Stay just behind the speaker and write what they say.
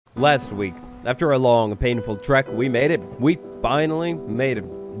Last week, after a long, painful trek, we made it. We finally made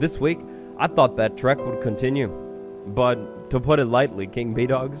it. This week, I thought that trek would continue. But, to put it lightly, King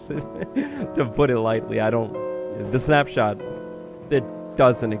B-Dogs, to put it lightly, the snapshot, it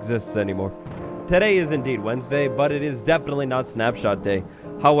doesn't exist anymore. Today is indeed Wednesday, but it is definitely not Snapshot Day.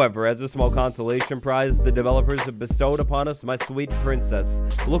 However, as a small consolation prize, the developers have bestowed upon us my sweet princess.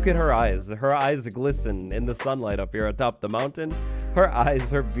 Look at her eyes. Her eyes glisten in the sunlight up here atop the mountain. Her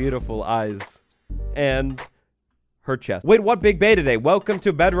eyes, her beautiful eyes. And her chest. Wait, what big beta day? Welcome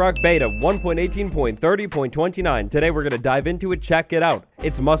to Bedrock Beta 1.18.30.29. Today we're going to dive into it, check it out.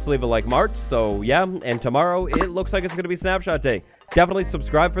 It's must leave a like March, so yeah, and tomorrow it looks like it's going to be Snapshot Day. Definitely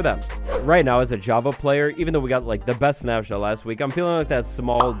subscribe for that. Right now, as a Java player, even though we got like the best snapshot last week, I'm feeling like that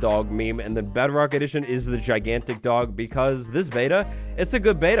small dog meme, and the Bedrock edition is the gigantic dog because this beta, it's a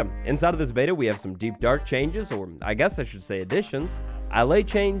good beta. Inside of this beta, we have some deep dark changes, or I guess I should say additions, ALLAY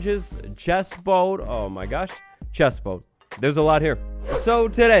changes, CHESTBOAT, oh my gosh, CHESTBOAT. There's a lot here. So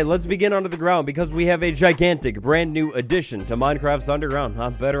today, let's begin under the ground because we have a gigantic brand new addition to Minecraft's Underground,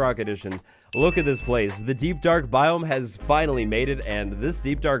 Bedrock edition. Look at this place. The deep dark biome has finally made it, and this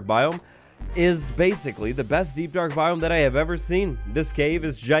deep dark biome is basically the best deep dark biome that I have ever seen. This cave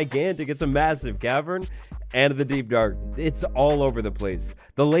is gigantic. It's a massive cavern, and the deep dark, it's all over the place.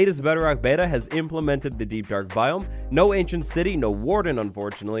 The latest Bedrock beta has implemented the deep dark biome. No ancient city, no warden,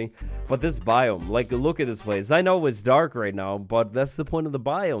 unfortunately, but this biome, like, look at this place. I know it's dark right now, but that's the point of the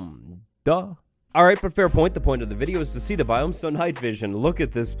biome. Duh. Alright, but fair point. The point of the video is to see the biome, so night vision. Look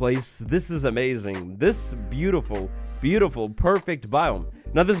at this place. This is amazing. This beautiful, beautiful, perfect biome.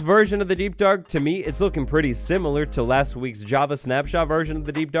 Now, this version of the Deep Dark, to me, it's looking pretty similar to last week's Java snapshot version of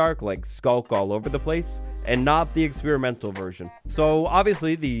the Deep Dark, like skulk all over the place, and not the experimental version. So,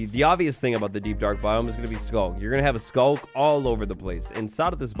 obviously, the obvious thing about the Deep Dark biome is going to be skulk. You're going to have a skulk all over the place.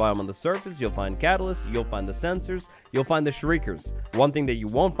 Inside of this biome on the surface, you'll find catalysts, you'll find the sensors, you'll find the shriekers. One thing that you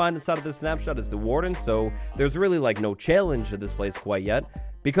won't find inside of this snapshot is the warden, so there's really like no challenge to this place quite yet,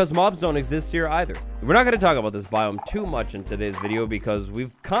 because mobs don't exist here either. We're not going to talk about this biome too much in today's video because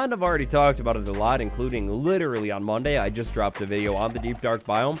we've kind of already talked about it a lot, including literally on Monday. I just dropped a video on the Deep Dark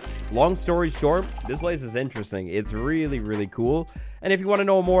biome. Long story short, this place is interesting. It's really, really cool. And if you want to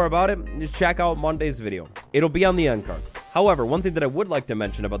know more about it, just check out Monday's video. It'll be on the end card. However, one thing that I would like to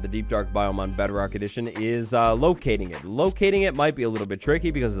mention about the Deep Dark biome on Bedrock Edition is locating it. Locating it might be a little bit tricky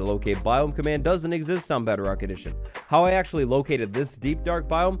because the locate biome command doesn't exist on Bedrock Edition. How I actually located this Deep Dark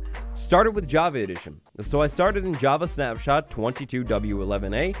biome started with Java Edition. So I started in Java Snapshot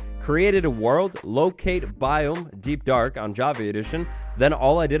 22W11A, created a world, locate biome Deep Dark on Java Edition. Then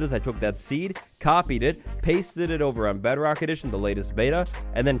all I did is I took that seed, copied it, pasted it over on Bedrock Edition, the latest beta,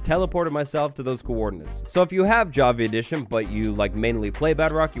 and then teleported myself to those coordinates. So if you have Java Edition, but you like mainly play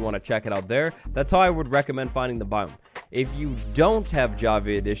Bedrock, you want to check it out there, that's how I would recommend finding the biome. If you don't have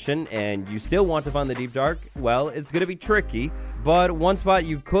Java Edition and you still want to find the Deep Dark, well, it's going to be tricky, but one spot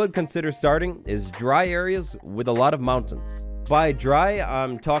you could consider starting is dry areas with a lot of mountains. By dry,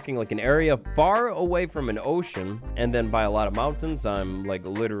 I'm talking like an area far away from an ocean, and then by a lot of mountains, I'm like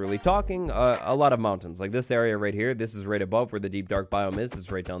literally talking a lot of mountains. Like this area right here, this is right above where the Deep Dark biome is.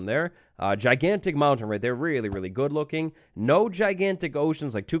 It's right down there. Gigantic mountain right there, really, really good looking. No gigantic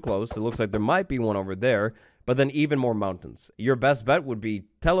oceans like too close. It looks like there might be one over there, but then even more mountains. Your best bet would be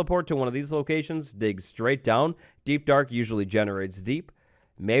teleport to one of these locations, dig straight down. Deep Dark usually generates deep.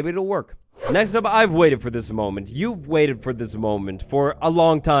 Maybe it'll work. Next up, I've waited for this moment. You've waited for this moment for a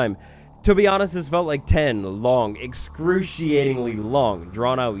long time. To be honest, this felt like 10 long, excruciatingly long,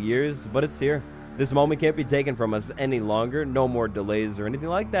 drawn-out years, but it's here. This moment can't be taken from us any longer. No more delays or anything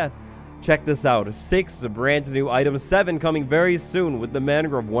like that. Check this out. 6 brand new items, 7 coming very soon with the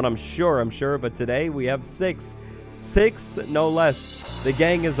mangrove one, I'm sure, but today we have 6. 6, no less. The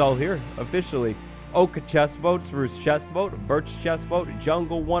gang is all here, officially. Oak chestboat, spruce chestboat, birch chestboat,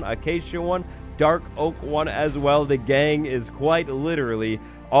 jungle one, acacia one, dark oak one as well. The gang is quite literally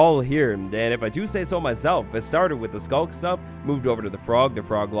all here, and if I do say so myself, it started with the skulk stuff, moved over to the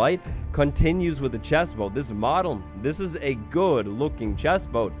frog light, continues with the chestboat. This model, this is a good looking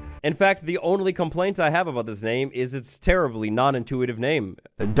chestboat. In fact, the only complaint I have about this name is its terribly non-intuitive name.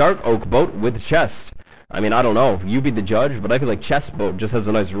 A dark oak boat with chest. I mean, I don't know. You be the judge, but I feel like chestboat just has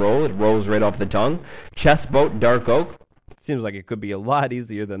a nice roll. It rolls right off the tongue. Chestboat, dark oak. Seems like it could be a lot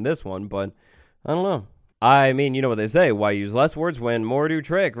easier than this one, but I don't know. I mean, you know what they say, why use less words when more do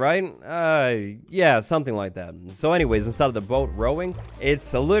trick, right? Yeah, something like that. So anyways, inside of the boat rowing,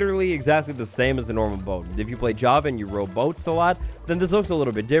 it's literally exactly the same as a normal boat. If you play Java and you row boats a lot, then this looks a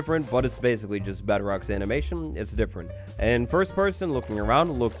little bit different, but it's basically just Bedrock's animation. It's different. And first person, looking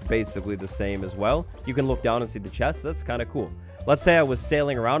around, looks basically the same as well. You can look down and see the chest. That's kind of cool. Let's say I was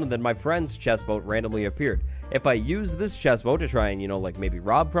sailing around and then my friend's chest boat randomly appeared. If I use this chest boat to try and, you know, like maybe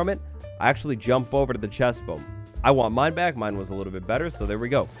rob from it, I actually jump over to the chest boat. I want mine back. Mine was a little bit better, so there we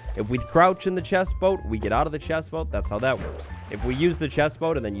go. If we crouch in the chest boat, we get out of the chest boat. That's how that works. If we use the chest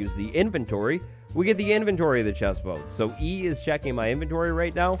boat and then use the inventory, we get the inventory of the chest boat. So E is checking my inventory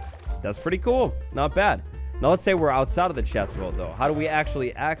right now. That's pretty cool. Not bad. Now let's say we're outside of the chest boat though. How do we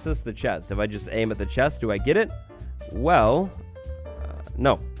actually access the chest? If I just aim at the chest, do I get it? Well,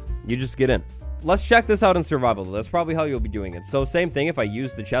 no. You just get in. Let's check this out in survival. That's probably how you'll be doing it. So same thing, if I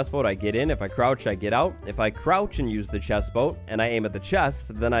use the chest boat, I get in. If I crouch, I get out. If I crouch and use the chest boat and I aim at the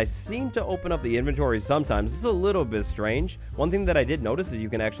chest, then I seem to open up the inventory sometimes. It's a little bit strange. One thing that I did notice is you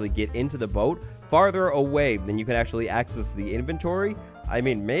can actually get into the boat farther away than you can actually access the inventory. I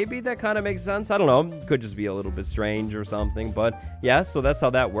mean, maybe that kind of makes sense. I don't know. Could just be a little bit strange or something. But yeah, so that's how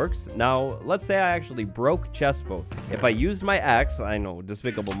that works. Now, let's say I actually broke chestboat. If I use my axe, I know,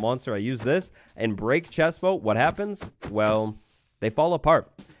 despicable monster, I use this and break chestboat, what happens? Well, they fall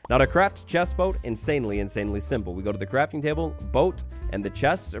apart. Now, to craft chestboat, insanely simple. We go to the crafting table, boat, and the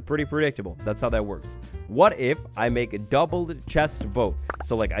chests are pretty predictable. That's how that works. What if I make a doubled chest boat?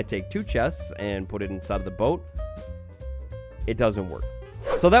 So, like, I take 2 chests and put it inside of the boat. It doesn't work.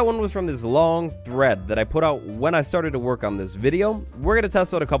 So that one was from this long thread that I put out when I started to work on this video. We're going to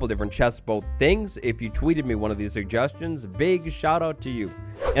test out a couple different chestboat things. If you tweeted me one of these suggestions, big shout out to you.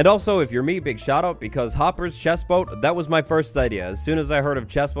 And also, if you're me, big shout out, because Hopper's chestboat, that was my first idea. As soon as I heard of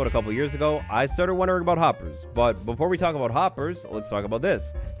chestboat a couple years ago, I started wondering about hoppers. But before we talk about hoppers, let's talk about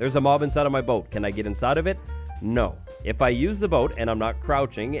this. There's a mob inside of my boat. Can I get inside of it? No. If I use the boat and I'm not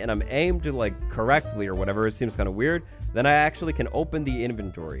crouching and I'm aimed like correctly or whatever, it seems kind of weird, then I actually can open the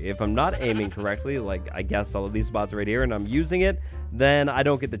inventory. If I'm not aiming correctly, like I guess all of these spots right here, and I'm using it, then I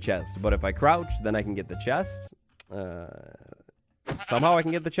don't get the chest. But if I crouch, then I can get the chest. Somehow I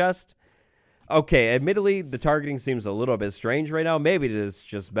can get the chest. Okay, admittedly, the targeting seems a little bit strange right now. Maybe it is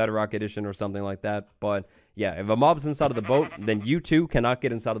just Bedrock Edition or something like that. But yeah, if a mob's inside of the boat, then you too cannot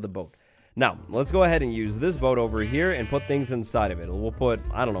get inside of the boat. Now, let's go ahead and use this boat over here and put things inside of it. We'll put,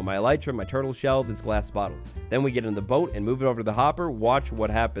 I don't know, my elytra, my turtle shell, this glass bottle. Then we get in the boat and move it over to the hopper. Watch what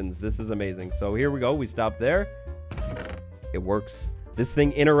happens. This is amazing. So here we go. We stop there. It works. This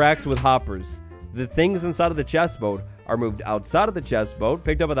thing interacts with hoppers. The things inside of the chest boat are moved outside of the chest boat,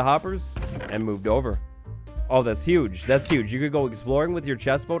 picked up by the hoppers, and moved over. Oh, that's huge. That's huge. You could go exploring with your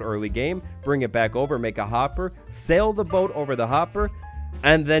chest boat early game, bring it back over, make a hopper, sail the boat over the hopper,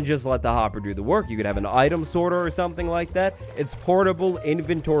 and then just let the hopper do the work. You could have an item sorter or something like that. It's portable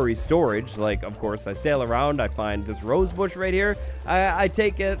inventory storage. Like, of course, I sail around, I find this rose bush right here. I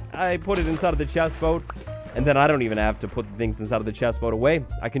take it, I put it inside of the chest boat, and then I don't even have to put the things inside of the chest boat away.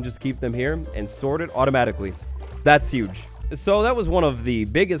 I can just keep them here and sort it automatically. That's huge. So that was one of the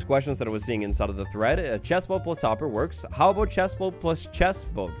biggest questions that I was seeing inside of the thread. Chestboat plus hopper works. How about chestboat plus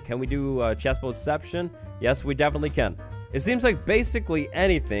chestboat? Can we do chestboatception? Yes, we definitely can. It seems like basically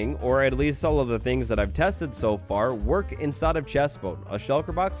anything, or at least all of the things that I've tested so far, work inside of chestboat. A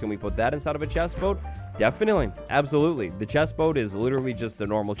shulker box, can we put that inside of a chestboat? Definitely, absolutely. The chestboat is literally just a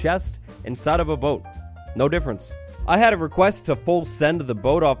normal chest inside of a boat. No difference. I had a request to full send the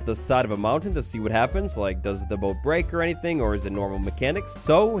boat off the side of a mountain to see what happens. Like, does the boat break or anything, or is it normal mechanics?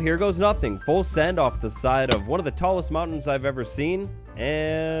 So here goes nothing. Full send off the side of one of the tallest mountains I've ever seen,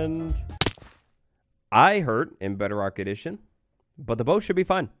 and I hurt in Bedrock Edition, but the boat should be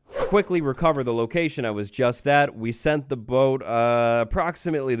fine. Quickly recover the location I was just at. We sent the boat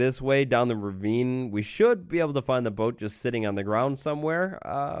approximately this way down the ravine. We should be able to find the boat just sitting on the ground somewhere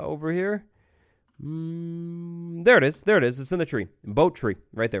over here. There it is. There it is. It's in the tree. Boat tree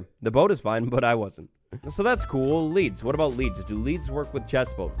right there. The boat is fine, but I wasn't. So that's cool. Leads. What about leads? Do leads work with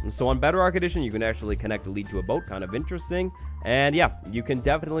chestboat? So on Bedrock Edition, you can actually connect a lead to a boat. Kind of interesting. And yeah, you can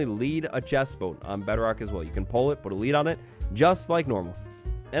definitely lead a chestboat on Bedrock as well. You can pull it, put a lead on it, just like normal.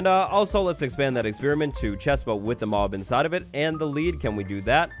 And also, let's expand that experiment to chestboat with the mob inside of it. And the lead, can we do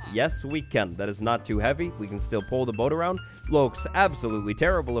that? Yes, we can. That is not too heavy. We can still pull the boat around. Looks absolutely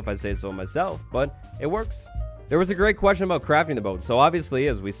terrible if I say so myself, but it works. There was a great question about crafting the boat. So obviously,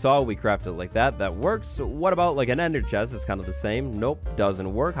 as we saw, we crafted it like that. That works. What about like an ender chest? It's kind of the same. Nope,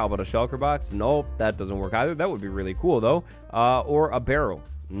 doesn't work. How about a shulker box? Nope, that doesn't work either. That would be really cool though. Or a barrel.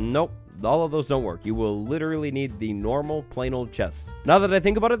 Nope, All of those don't work. You will literally need the normal, plain old chest. Now that I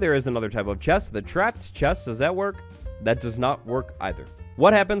think about it, there is another type of chest, the trapped chest. Does that work? That does not work either.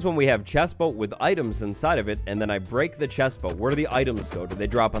 What happens when we have chestboat with items inside of it, and then I break the chestboat? Where do the items go? Do they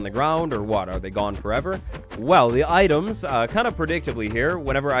drop on the ground, or what? Are they gone forever? Well, the items, kind of predictably here,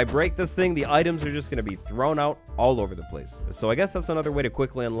 whenever I break this thing, the items are just going to be thrown out all over the place. So I guess that's another way to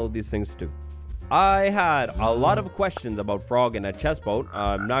quickly unload these things too. I had a lot of questions about Frog and a chestboat.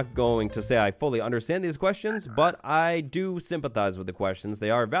 I'm not going to say I fully understand these questions, but I do sympathize with the questions. They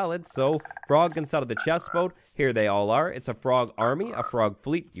are valid. So Frog inside of the chestboat, here they all are. It's a frog army, a frog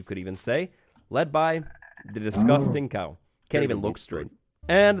fleet, you could even say, led by the disgusting cow. Can't even look straight.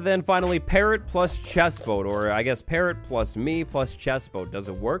 And then finally, parrot plus chestboat, or I guess parrot plus me plus chestboat. Does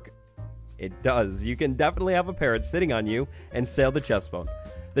it work? It does. You can definitely have a parrot sitting on you and sail the chestboat.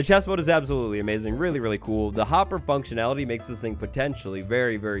 The chestboat is absolutely amazing, really, really cool. The hopper functionality makes this thing potentially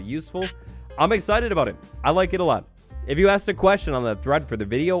very, very useful. I'm excited about it. I like it a lot. If you asked a question on the thread for the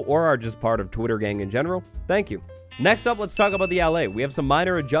video or are just part of Twitter gang in general, thank you. Next up, let's talk about the ALLAY. We have some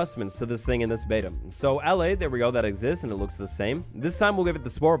minor adjustments to this thing in this beta. So ALLAY, there we go, that exists and it looks the same. This time we'll give it the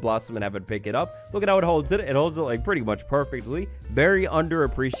Spore Blossom and have it pick it up. Look at how it holds it. It holds it like pretty much perfectly. Very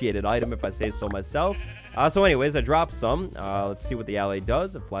underappreciated item if I say so myself. So anyways, I dropped some. Let's see what the ALLAY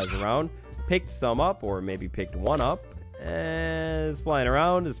does. It flies around. Picked some up, or maybe picked one up. And it's flying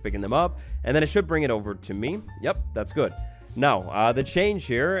around, it's picking them up. And then it should bring it over to me. Yep, that's good. Now, the change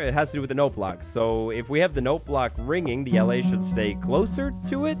here, it has to do with the note block. So if we have the note block ringing, the ALLAY should stay closer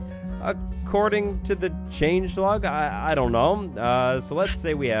to it, according to the change log. I don't know. So let's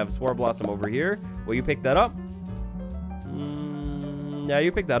say we have Spore Blossom over here. Will you pick that up? Yeah,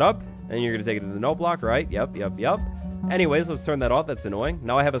 you pick that up. And you're going to take it to the note block, right? Yep. Anyways, let's turn that off. That's annoying.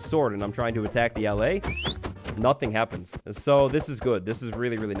 Now I have a sword, and I'm trying to attack the ALLAY. Nothing happens. So this is good. This is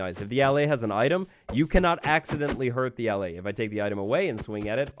really, really nice. If the ALLAY has an item, you cannot accidentally hurt the ALLAY. If I take the item away and swing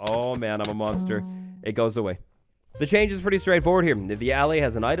at it, oh man, I'm a monster. It goes away. The change is pretty straightforward here. If the ALLAY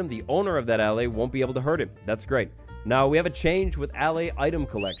has an item, the owner of that ALLAY won't be able to hurt it. That's great. Now, we have a change with ALLAY item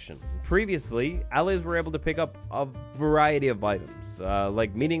collection. Previously, ALLAYs were able to pick up a variety of items.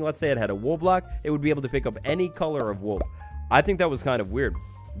 Like, meaning, let's say it had a wool block, it would be able to pick up any color of wool. I think that was kind of weird.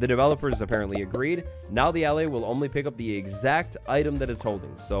 The developers apparently agreed. Now the ALLAY will only pick up the exact item that it's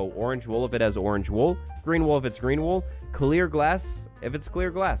holding. So, orange wool if it has orange wool, green wool if it's green wool, clear glass if it's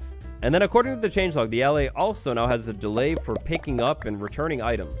clear glass. And then according to the changelog, the ALLAY also now has a delay for picking up and returning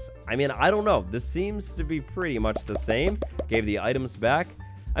items. I mean, I don't know. This seems to be pretty much the same. Gave the items back.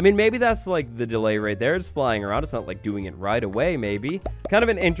 I mean, maybe that's like the delay right there. It's flying around. It's not like doing it right away, maybe. Kind of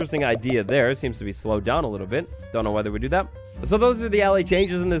an interesting idea there. Seems to be slowed down a little bit. Don't know why they would do that. So those are the ALLAY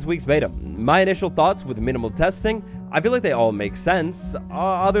changes in this week's beta. My initial thoughts with minimal testing, I feel like they all make sense,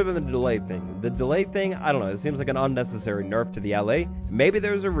 other than the delay thing. The delay thing, I don't know. It seems like an unnecessary nerf to the ALLAY. Maybe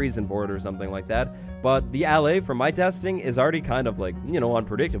there's a reason for it or something like that. But the ALLAY, from my testing, is already kind of like, you know,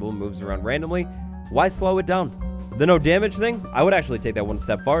 unpredictable. Moves around randomly. Why slow it down? The no damage thing, I would actually take that one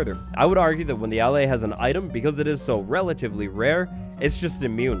step farther. I would argue that when the ALLAY has an item, because it is so relatively rare, it's just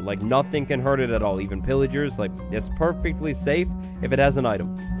immune. Like, nothing can hurt it at all, even pillagers. Like, it's perfectly safe if it has an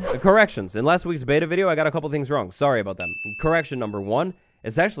item. Corrections. In last week's beta video, I got a couple things wrong. Sorry about that. Correction number 1,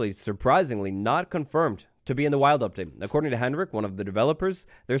 it's actually surprisingly not confirmed to be in the wild update. According to Henrik, one of the developers,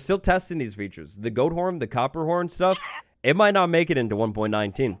 they're still testing these features. The goat horn, the copper horn stuff, it might not make it into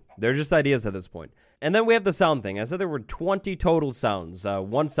 1.19. They're just ideas at this point. And then we have the sound thing. I said there were 20 total sounds.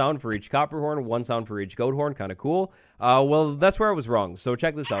 One sound for each copper horn, one sound for each goat horn. Kind of cool. Well, that's where I was wrong. So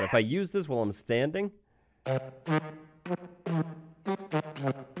check this out. If I use this while I'm standing,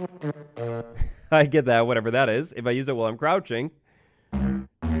 I get that, whatever that is. If I use it while I'm crouching,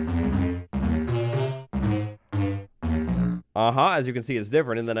 as you can see, it's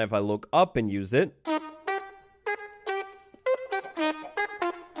different. And then if I look up and use it,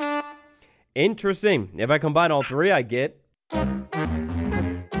 interesting. If I combine all three, I get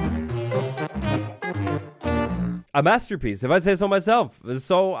a masterpiece, if I say so myself.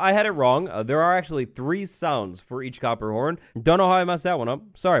 So I had it wrong. There are actually 3 sounds for each copper horn. Don't know how I messed that one up.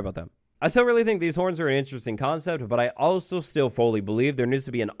 Sorry about that. I still really think these horns are an interesting concept, but I also still fully believe there needs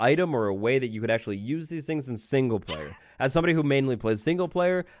to be an item or a way that you could actually use these things in single player. As somebody who mainly plays single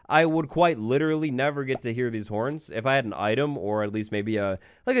player, I would quite literally never get to hear these horns. If I had an item, or at least maybe a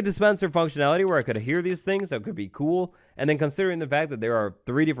dispenser functionality where I could hear these things, that could be cool. And then considering the fact that there are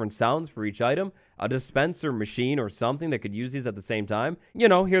 3 different sounds for each item, a dispenser machine or something that could use these at the same time, you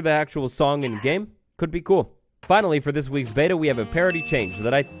know, hear the actual song in game, could be cool. Finally, for this week's beta, we have a parity change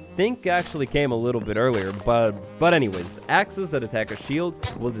that I think actually came a little bit earlier, but anyways, axes that attack a shield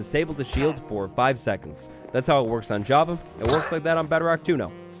will disable the shield for 5 seconds. That's how it works on Java. It works like that on Bedrock too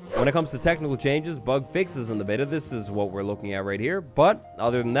now. When it comes to technical changes, bug fixes in the beta, this is what we're looking at right here. But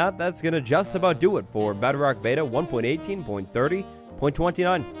other than that, that's going to just about do it for Bedrock Beta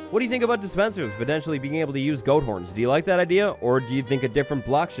 1.18.30.29. What do you think about dispensers potentially being able to use goat horns? Do you like that idea, or do you think a different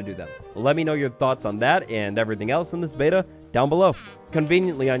block should do that? Let me know your thoughts on that and everything else in this beta down below.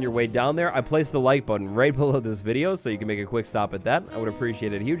 Conveniently on your way down there, I placed the like button right below this video so you can make a quick stop at that. I would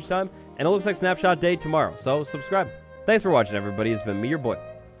appreciate it a huge time. And it looks like Snapshot Day tomorrow, so subscribe. Thanks for watching, everybody. It's been me, your boy.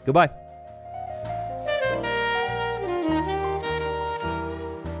 Goodbye.